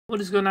What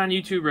is going on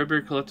YouTube?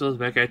 Redbeard Collectibles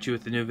back at you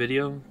with a new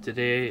video.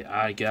 Today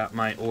I got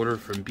my order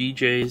from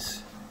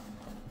BJ's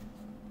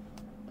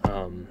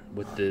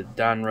with the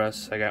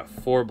Donruss. I got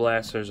 4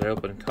 blasters. I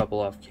opened a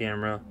couple off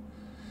camera.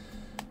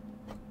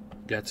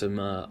 Got some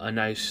a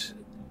nice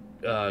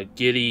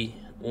Giddy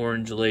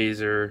orange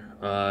laser,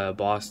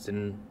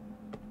 Boston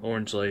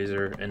orange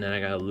laser, and then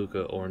I got a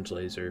Luca orange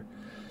laser.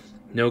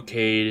 No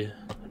Cade,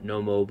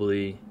 no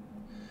Mobley.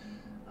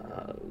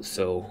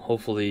 So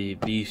hopefully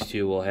these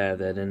two will have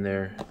that in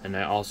there. And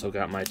I also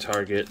got my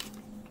Target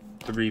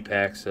 3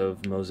 packs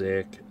of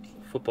Mosaic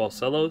football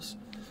cellos.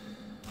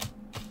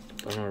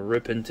 I'm going to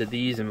rip into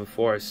these, and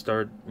before I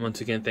start, once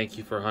again, thank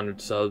you for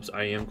 100 subs.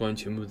 I am going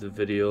to move the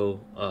video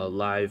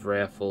live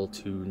raffle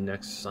to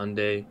next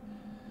Sunday,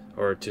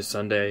 or to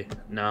Sunday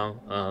now.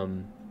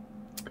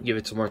 Give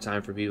it some more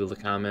time for people to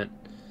comment.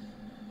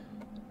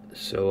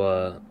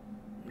 So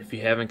if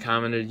you haven't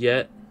commented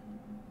yet,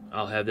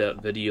 I'll have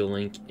that video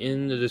link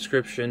in the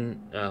description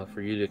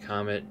for you to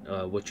comment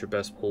what your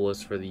best pull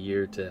is for the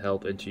year to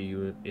help enter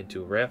you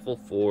into a raffle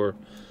for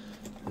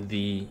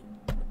the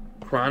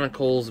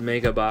Chronicles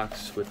Mega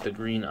Box with the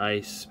Green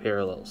Ice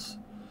Parallels,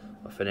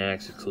 a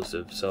Fanatics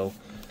exclusive. So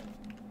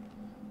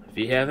if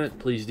you haven't,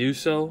 please do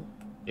so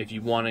if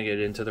you want to get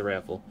into the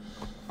raffle.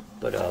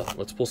 But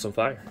let's pull some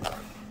fire.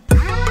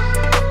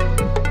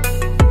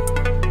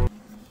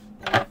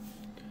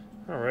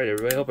 Alright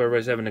everybody, hope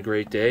everybody's having a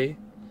great day.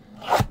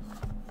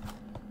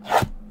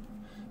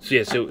 So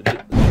yeah, so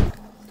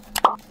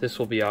this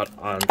will be out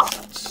on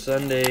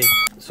Sunday.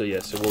 So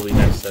yes, it will be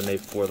next Sunday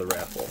for the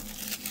raffle.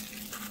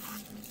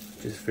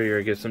 Just figure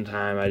I get some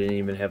time. I didn't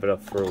even have it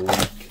up for a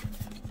week.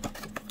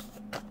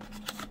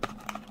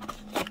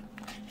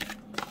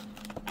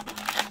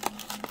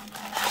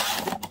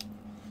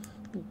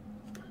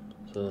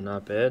 So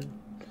not bad.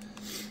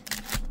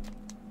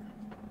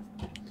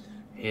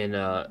 And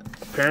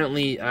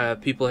apparently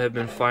people have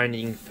been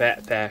finding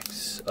fat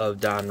packs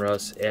of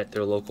Donruss at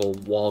their local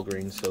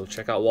Walgreens. So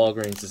check out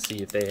Walgreens to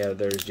see if they have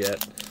theirs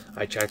yet.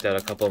 I checked out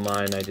a couple of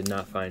mine. I did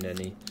not find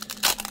any.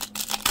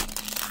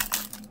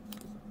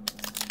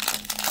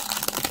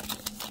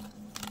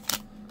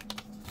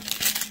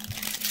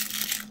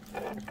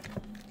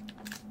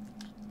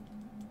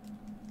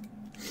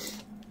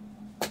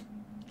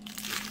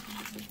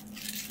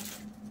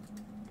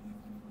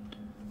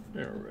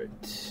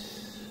 Alright.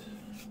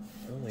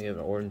 We have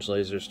an orange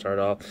laser start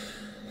off.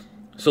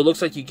 So it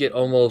looks like you get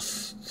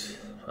almost,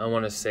 I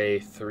want to say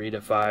 3 to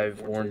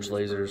 5 orange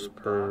lasers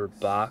per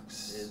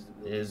box.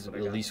 Is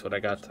at least what I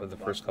got for the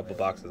first couple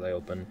boxes I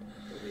opened.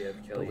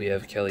 But we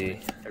have Kelly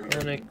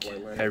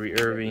Olynyk, Kyrie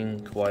Irving,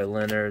 Kawhi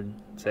Leonard,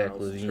 Zach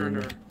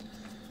LaVine,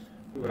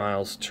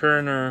 Miles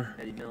Turner,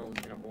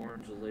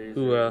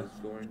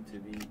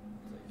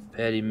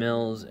 Patty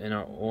Mills, and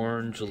our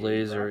orange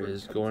laser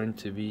is going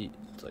to be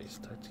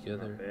stuck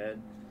together.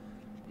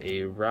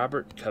 A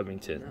Robert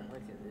Covington.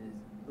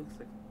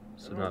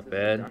 So not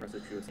bad. Not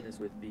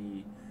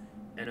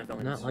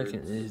like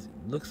it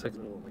looks like, I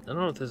don't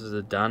know if this is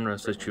a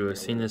Donruss issue. I've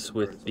seen this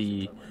with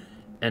the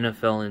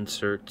NFL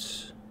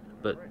inserts,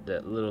 but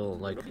that little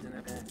like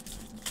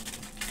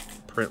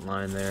print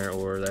line there,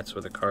 or that's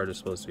where the card is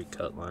supposed to be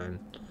cut line.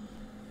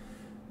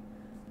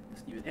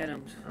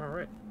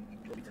 Alright.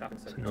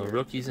 So no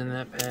rookies in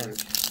that pack.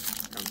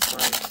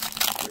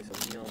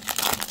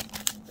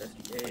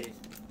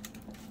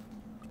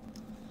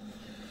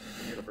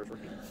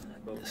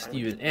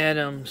 Steven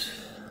Adams,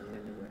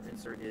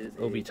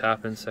 Obi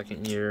Toppin,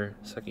 second year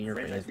for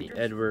Anthony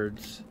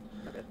Edwards,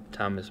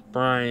 Thomas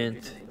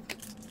Bryant,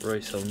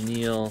 Royce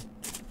O'Neal,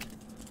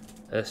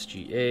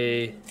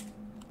 SGA,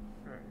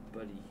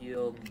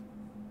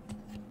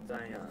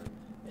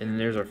 and then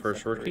there's our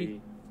first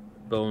rookie,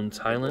 Bones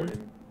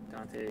Highland,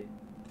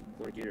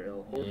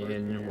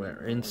 and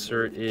our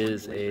insert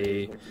is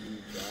a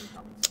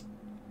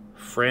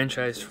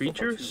franchise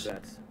features.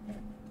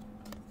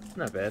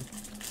 Not bad.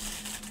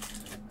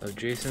 Of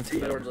Jason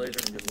Tatum.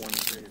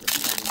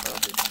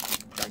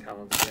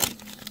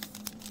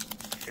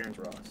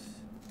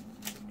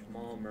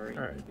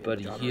 Alright,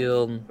 Buddy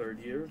Hield,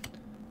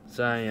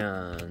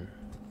 Zion,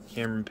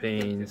 Cameron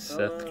Payne,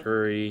 Seth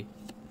Curry,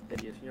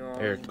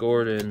 Eric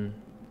Gordon,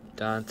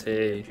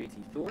 Dante,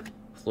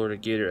 Florida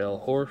Gator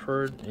L.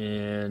 Horford,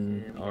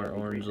 and our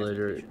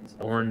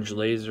orange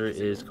laser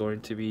is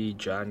going to be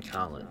John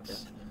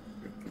Collins.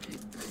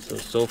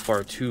 So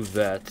far 2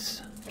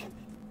 vets.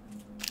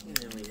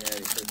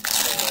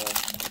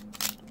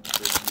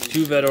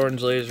 2 vet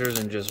orange lasers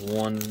and just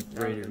 1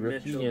 rated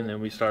rookie, and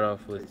then we start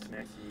off with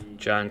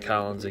John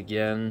Collins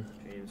again,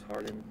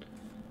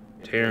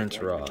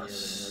 Terrence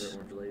Ross,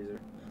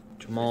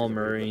 Jamal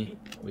Murray,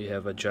 we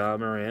have a Ja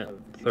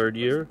Morant, 3rd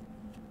year,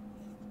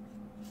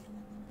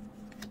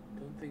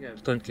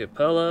 Clint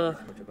Capella,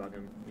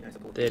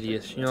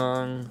 Thaddeus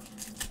Young,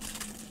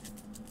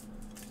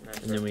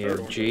 and then we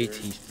have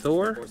JT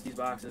Thor,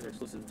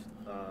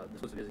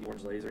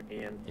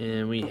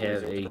 and we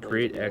have a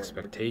Great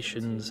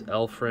Expectations,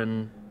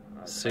 Elfrin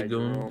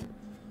Sengun.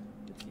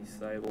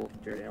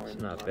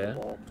 It's not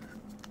bad.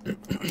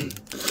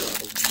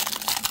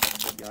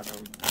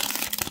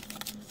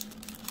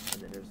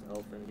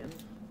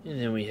 And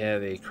then we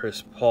have a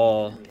Chris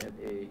Paul,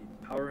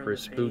 Power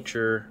Chris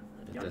Boucher,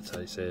 if that's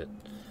how you say it,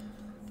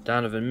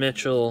 Donovan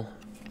Mitchell,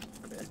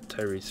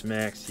 Tyrese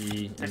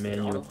Maxey,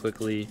 Emmanuel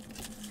Quickly,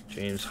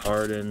 James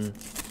Harden.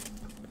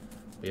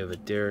 We have a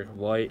Derek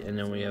White, and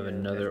then we have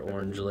another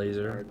orange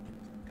laser.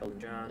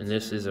 And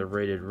this is a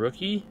rated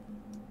rookie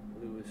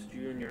Lewis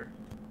Jr.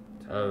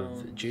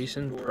 of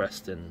Jason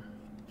Preston.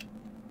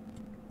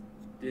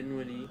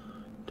 Dinwiddie.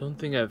 Don't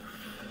think I've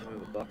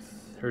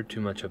heard too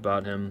much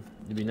about him.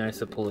 It'd be nice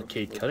to pull a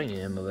Cade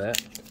Cunningham of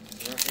that.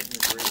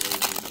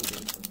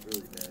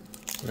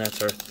 And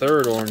that's our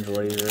third orange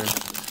laser.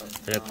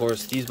 And of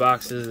course, these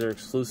boxes are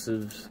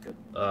exclusives.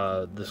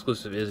 The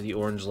exclusive is the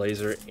orange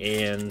laser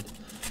and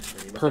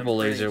purple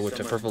laser, which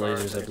the purple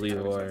lasers I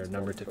believe are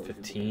numbered to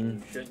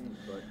 15.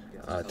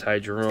 Ty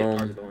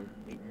Jerome,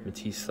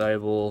 Matisse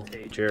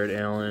Thybulle, Jared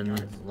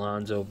Allen,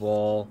 Lonzo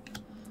Ball,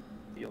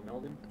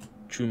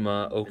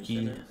 Chuma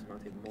Oki,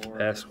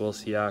 Pascal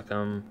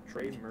Siakam,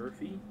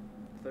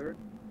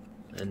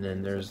 and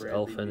then there's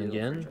Elfin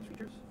again.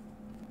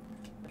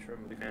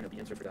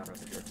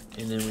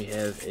 And then we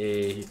have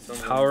a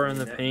Power in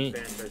the Paint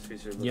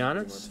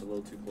Giannis.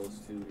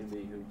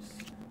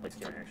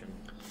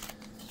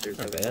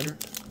 Not bad.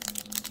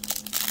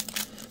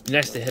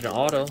 Next to hit an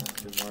auto.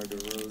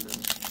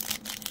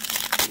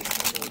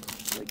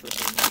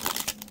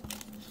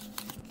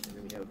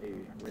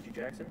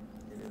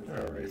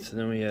 Alright, so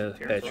then we have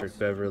Patrick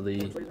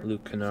Beverly,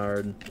 Luke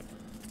Kennard,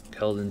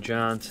 Keldon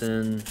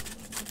Johnson,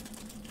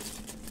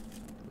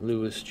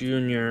 Lewis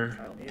Jr.,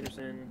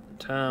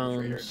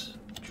 Towns,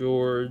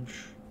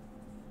 George,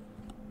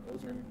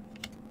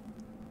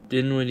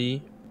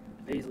 Dinwiddie,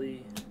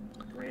 and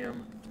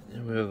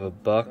we have a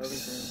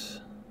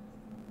Bucks,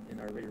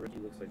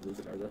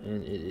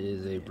 and it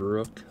is a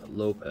Brooke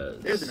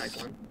Lopez. There's a nice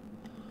one.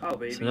 Oh,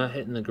 baby. So not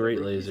hitting the great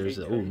lasers.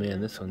 Oh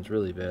man, this one's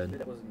really bad.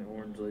 That wasn't an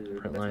orange laser.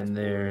 Print line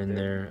there and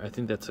there. I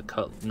think that's a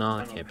cut. No,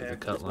 I can't be the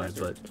cut line,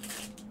 but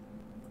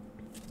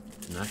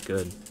not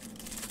good.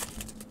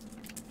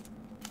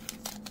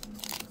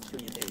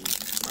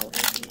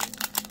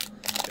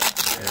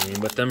 I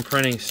mean, but them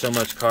printing so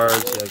much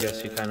cards, I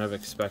guess you kind of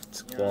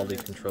expect quality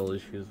control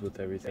issues with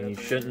everything. You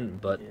shouldn't,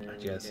 but I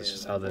guess it's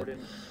just how the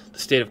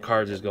state of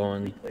cards is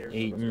going.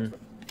 Ayton,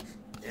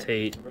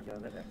 Tate,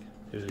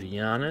 there's a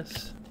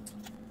Giannis.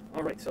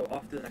 Alright, so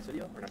off to the next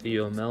video.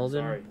 Theo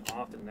Meldon. Sorry,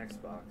 off to the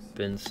next box.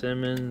 Ben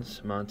Simmons,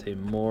 Monte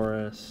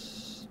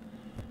Morris,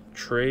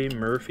 Trey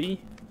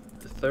Murphy,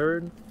 the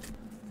third.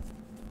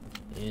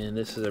 And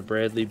this is a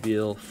Bradley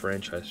Beal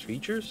franchise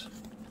features.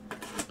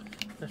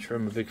 Not sure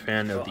I'm a big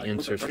fan of the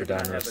inserts for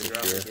Donruss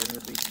this year.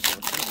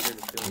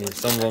 I mean,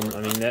 some of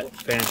them, I mean, that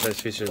franchise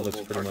feature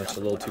looks pretty much a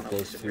little too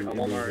close to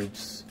Indie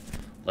Hoops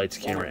Lights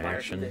Camera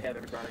Action.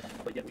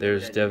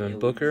 There's Devin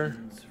Booker,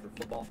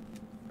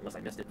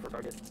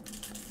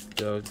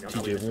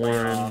 TJ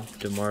Warren,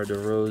 DeMar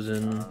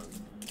DeRozan,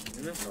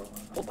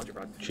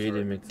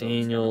 Jaden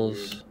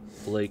McDaniels,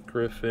 Blake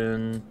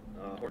Griffin,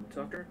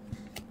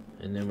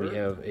 and then we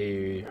have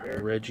a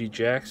Reggie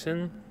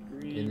Jackson,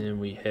 and then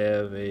we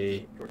have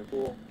a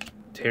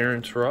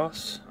Terrence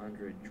Ross,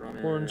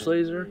 orange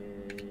laser.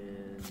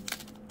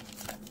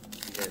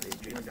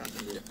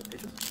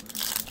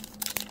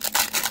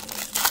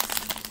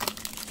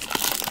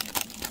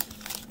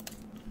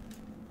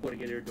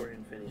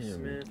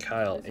 And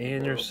Kyle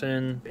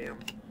Anderson,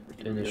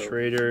 Dennis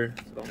Schrader,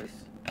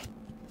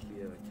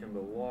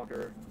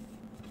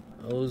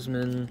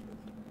 Osman,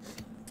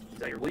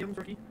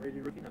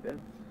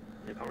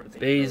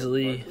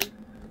 Baisley,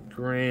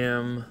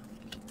 Graham,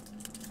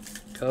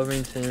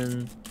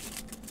 Covington,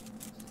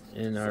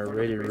 and our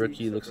rated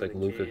rookie looks like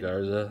Luka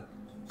Garza.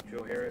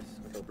 Joe Harris,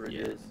 Michael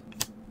Bridges,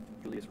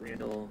 Julius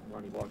Randle,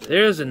 Lonnie Walker.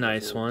 There's a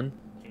nice one.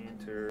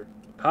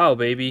 Oh,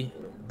 baby.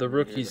 The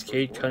rookie's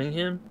Cade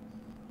Cunningham.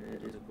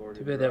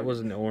 Too bad that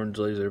wasn't an orange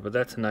laser, but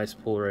that's a nice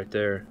pull right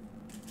there.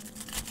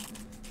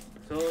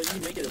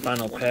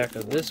 Final pack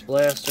of this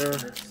blaster.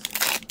 And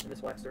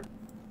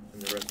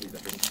the rest of these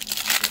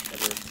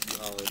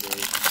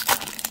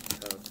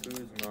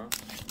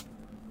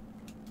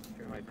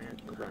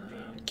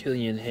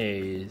Killian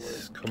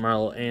Hayes,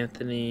 Carmelo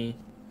Anthony,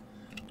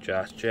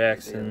 Josh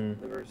Jackson,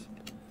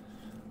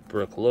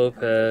 Brooke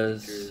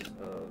Lopez,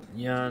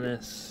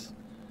 Giannis,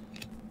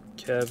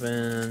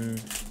 Kevin,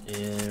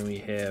 and we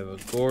have a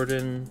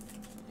Gordon,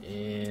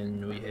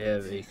 and we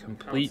have a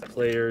complete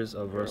players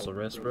of Russell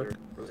Westbrook,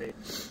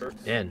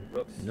 and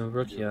no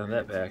rookie on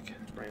that pack.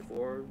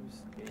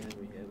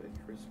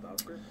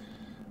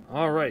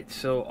 Alright,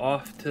 so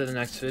off to the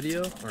next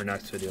video, off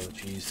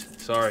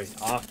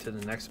to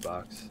the next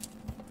box.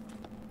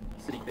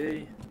 City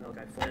Bay,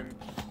 Malachi Flynn,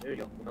 there you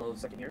go, Melo's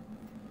second year.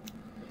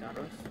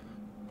 Donruss,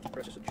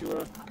 Precious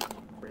Achua,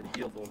 Brandon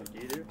Beal, Golden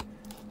Gator,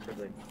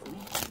 President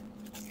Elite,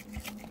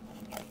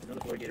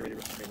 another Florida Gator rated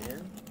right in.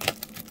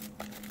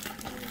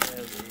 And we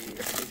have a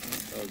reputation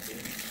of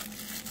James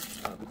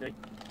Goodnight.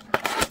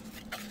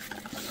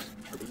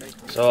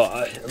 So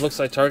it looks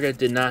like Target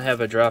did not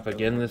have a drop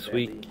again this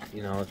week.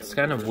 You know, it's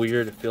kind of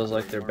weird. It feels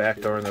like they're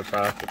backdooring their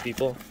product to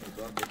people.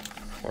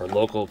 or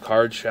local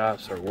card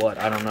shops or what.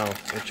 I don't know.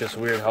 It's just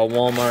weird how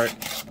Walmart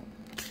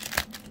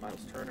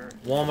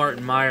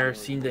and Meijer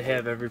seem to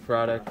have every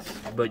product,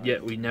 but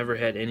yet we never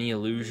had any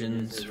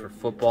illusions for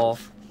football,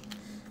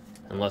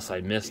 unless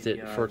I missed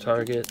it for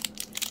Target.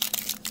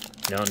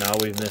 Now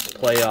we've missed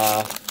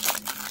playoff.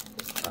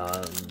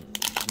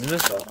 We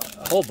missed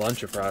a whole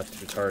bunch of products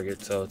for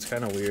Target, so it's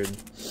kind of weird.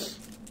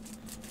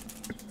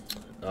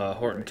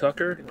 Horton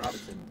Tucker,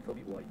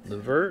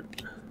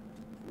 Levert,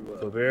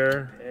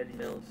 Gobert,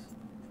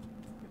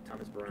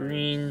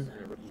 Green,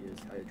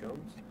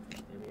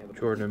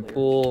 Jordan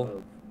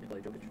Poole,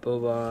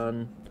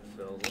 Boban,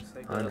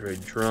 Andre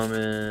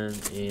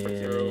Drummond,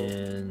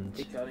 and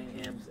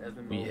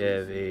we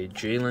have a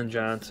Jalen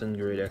Johnson,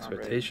 Great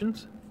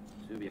Expectations.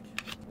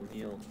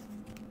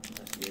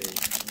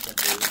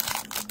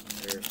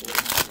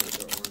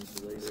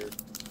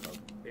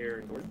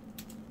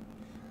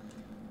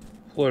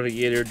 Florida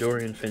Gator,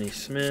 Dorian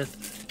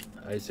Finney-Smith,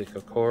 Isaac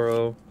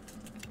Okoro,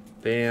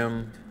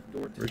 Bam,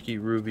 Ricky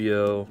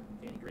Rubio,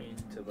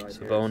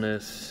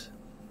 Sabonis.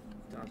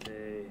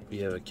 We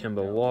have a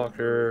Kemba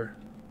Walker.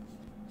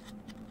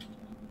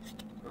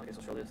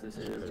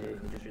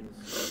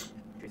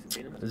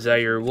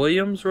 Zaire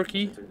Williams,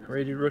 rookie,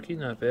 rated rookie,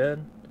 not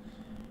bad.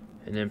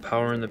 And then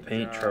Power in the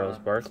Paint, Charles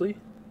Barkley.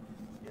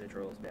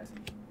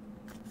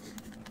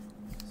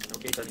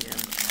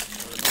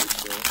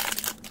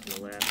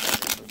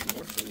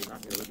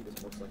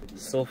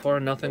 So far,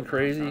 nothing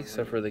crazy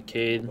except for the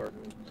Cade,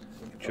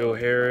 Joe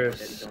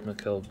Harris,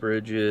 Mikal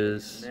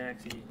Bridges,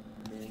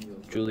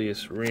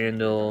 Julius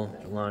Randle,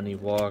 Lonnie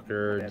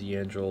Walker,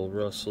 D'Angelo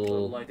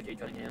Russell,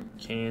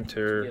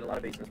 Cantor.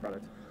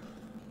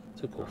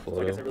 It's a cool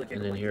photo.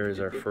 And then here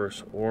is our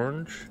first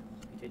orange.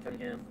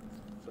 And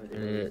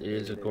it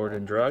is a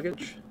Gordon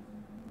Dragic.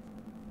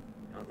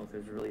 I don't know if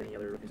there's really any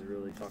other rookies to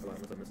really talk about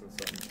unless I'm missing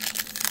something.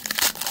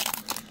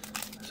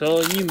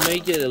 So you may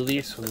get at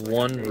least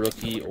one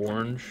rookie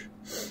orange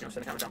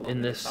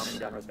in this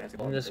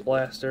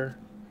blaster,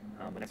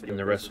 and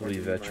the rest will be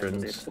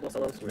veterans.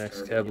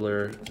 Max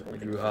Kebler,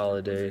 Drew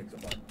Holiday,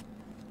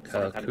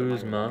 Kyle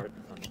Kuzma,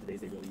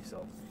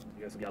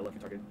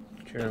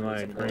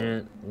 Jeremiah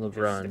Grant,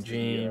 LeBron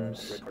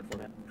James,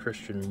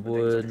 Christian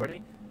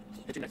Wood,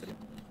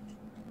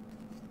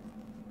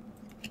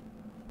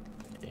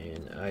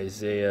 and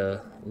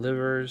Isaiah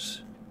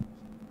Livers.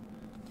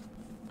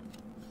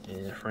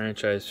 And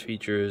franchise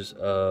features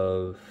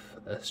of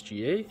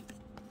SGA.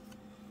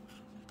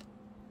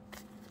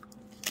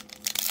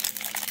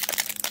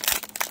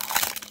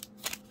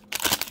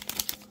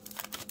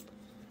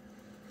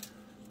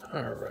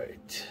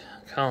 Alright.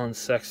 Colin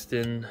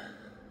Sexton,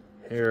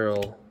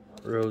 Harrell,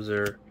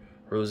 Rose,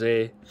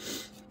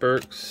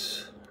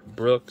 Burks,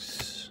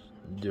 Brooks,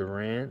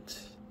 Durant,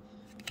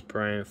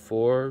 Brian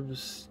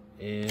Forbes,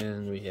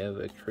 and we have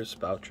a Chris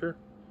Boucher.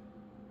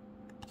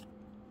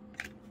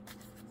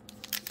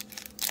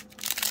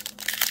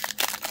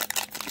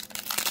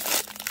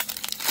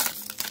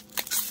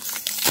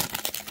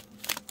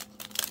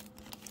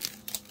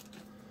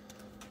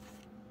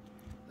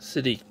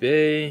 Sadiq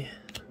Bey,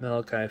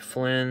 Malachi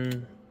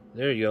Flynn,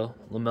 there you go,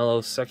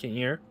 LaMelo's second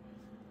year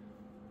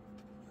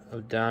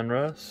of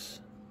Donruss,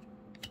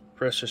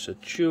 Precious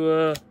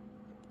Achua,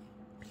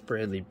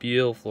 Bradley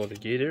Beal, Florida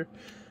Gator,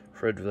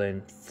 Fred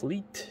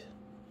VanVleet.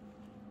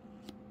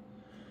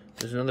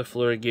 There's another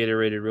Florida Gator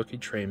rated rookie,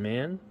 Trey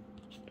Mann.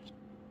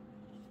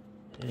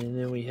 And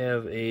then we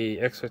have a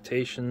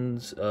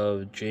expectations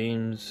of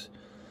James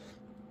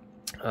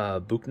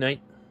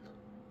Bouknight.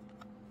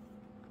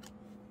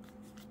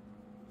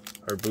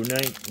 Or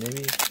Bouknight,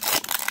 maybe.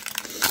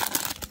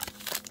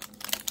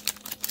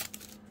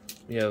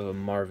 We have a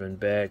Marvin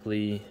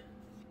Bagley,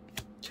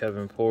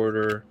 Kevin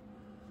Porter,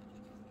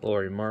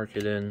 Lauri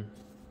Markkanen,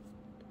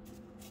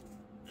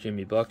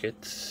 Jimmy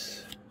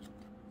Buckets,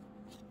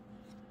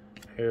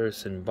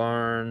 Harrison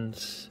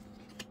Barnes,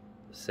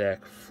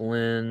 Zach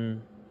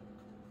Flynn,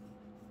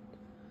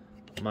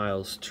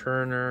 Miles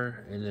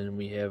Turner, and then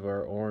we have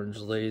our orange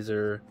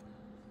laser.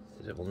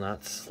 It will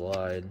not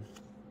slide.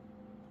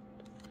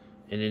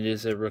 And it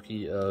is a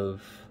rookie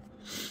of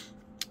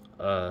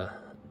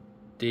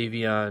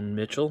Davion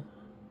Mitchell.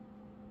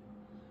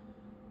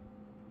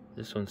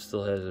 This one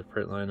still has a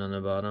print line on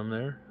the bottom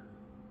there,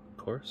 of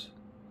course.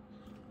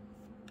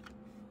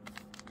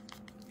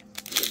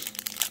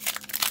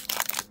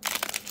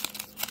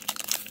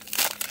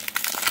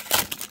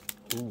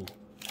 Ooh.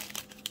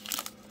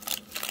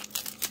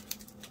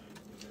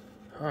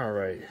 All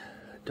right,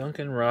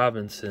 Duncan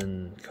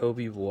Robinson,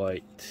 Kobe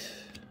White.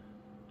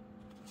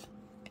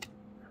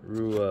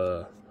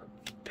 Rua,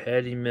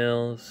 Patty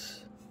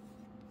Mills,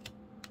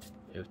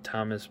 we have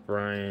Thomas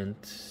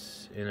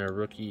Bryant, and our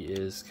rookie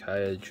is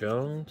Kaya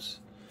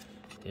Jones,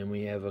 and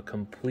we have a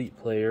complete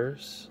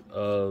players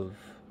of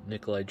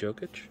Nikolai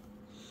Jokic.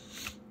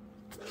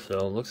 So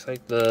it looks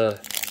like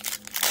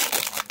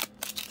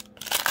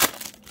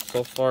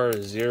so far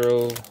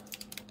 0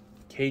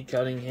 Cade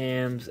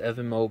Cunningham's,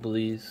 Evan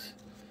Mobley's,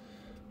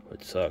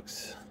 which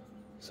sucks.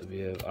 So we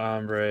have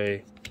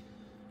Ombre,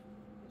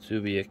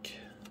 Zubiak,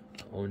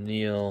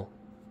 O'Neal,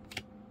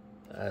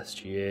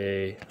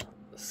 SGA,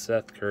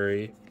 Seth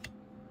Curry,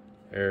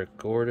 Eric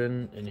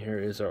Gordon, and here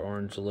is our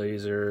orange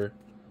laser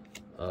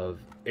of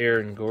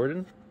Aaron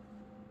Gordon.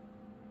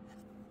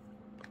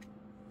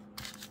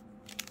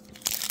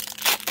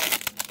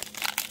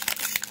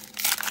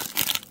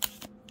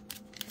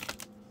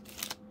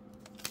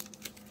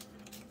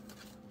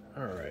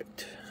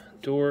 Alright,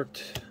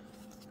 Dort,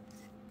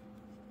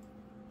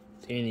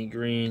 Danny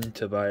Green,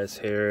 Tobias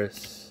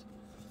Harris,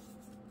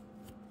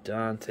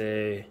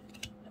 Dante,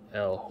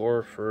 Al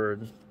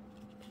Horford.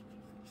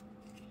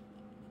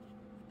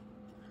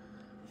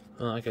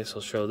 Well, I guess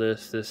I'll show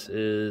this. This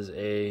is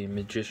a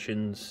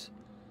Magician's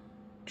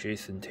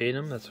Jason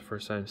Tatum. That's the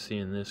first time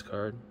seeing this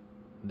card.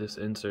 This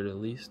insert at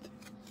least.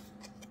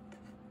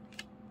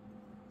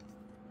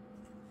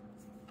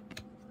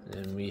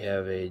 And we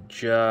have a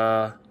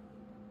Ja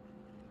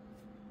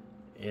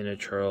and a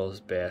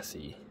Charles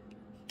Bassey.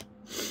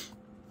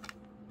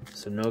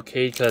 So no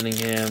Cade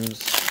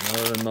Cunninghams,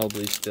 no Evan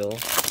Mobley still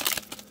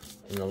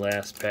in the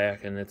last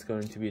pack, and it's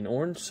going to be an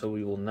orange, so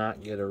we will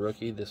not get a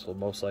rookie. This will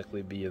most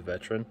likely be a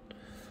veteran.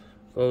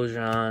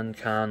 Bojan,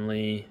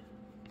 Conley,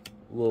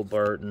 Will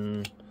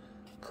Barton,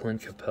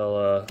 Clint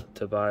Capella,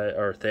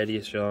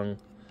 Thaddeus Young,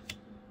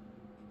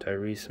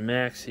 Tyrese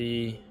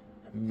Maxey,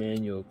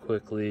 Emmanuel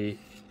Quickly,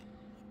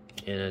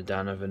 and a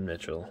Donovan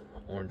Mitchell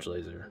orange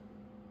laser.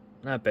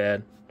 Not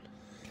bad.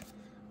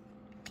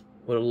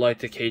 Would have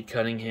liked a Cade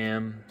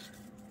Cunningham.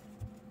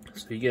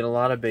 So you get a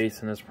lot of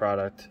base in this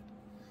product.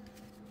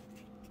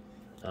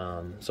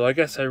 So I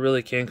guess I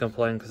really can't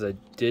complain because I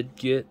did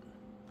get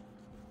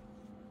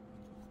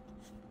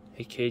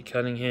a Cade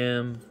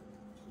Cunningham,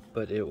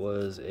 but it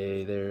was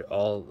they're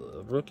all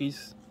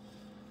rookies.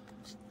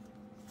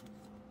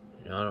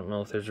 You know, I don't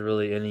know if there's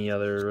really any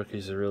other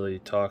rookies to really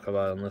talk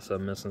about unless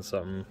I'm missing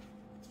something.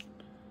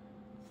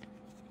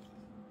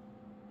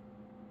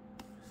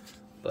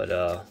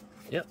 But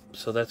yep,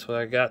 so that's what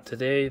I got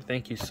today.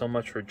 Thank you so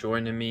much for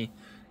joining me.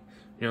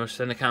 You know,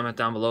 send a comment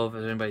down below if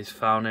anybody's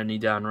found any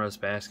Donruss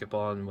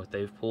basketball and what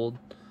they've pulled.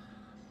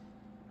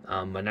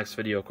 My next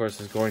video, of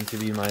course, is going to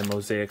be my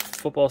Mosaic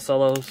football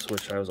cellos,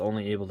 which I was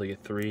only able to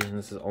get 3, and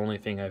this is the only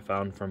thing I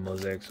found from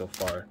Mosaic so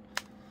far.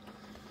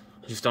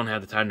 I just don't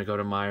have the time to go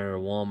to Meijer or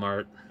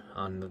Walmart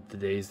on the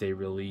days they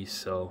release,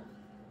 so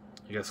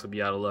I guess we'll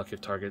be out of luck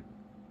if Target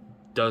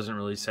doesn't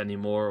release any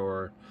more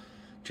or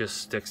just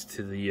sticks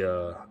to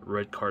the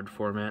red card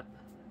format.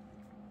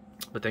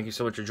 But thank you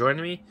so much for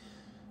joining me.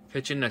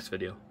 Catch you in the next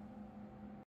video.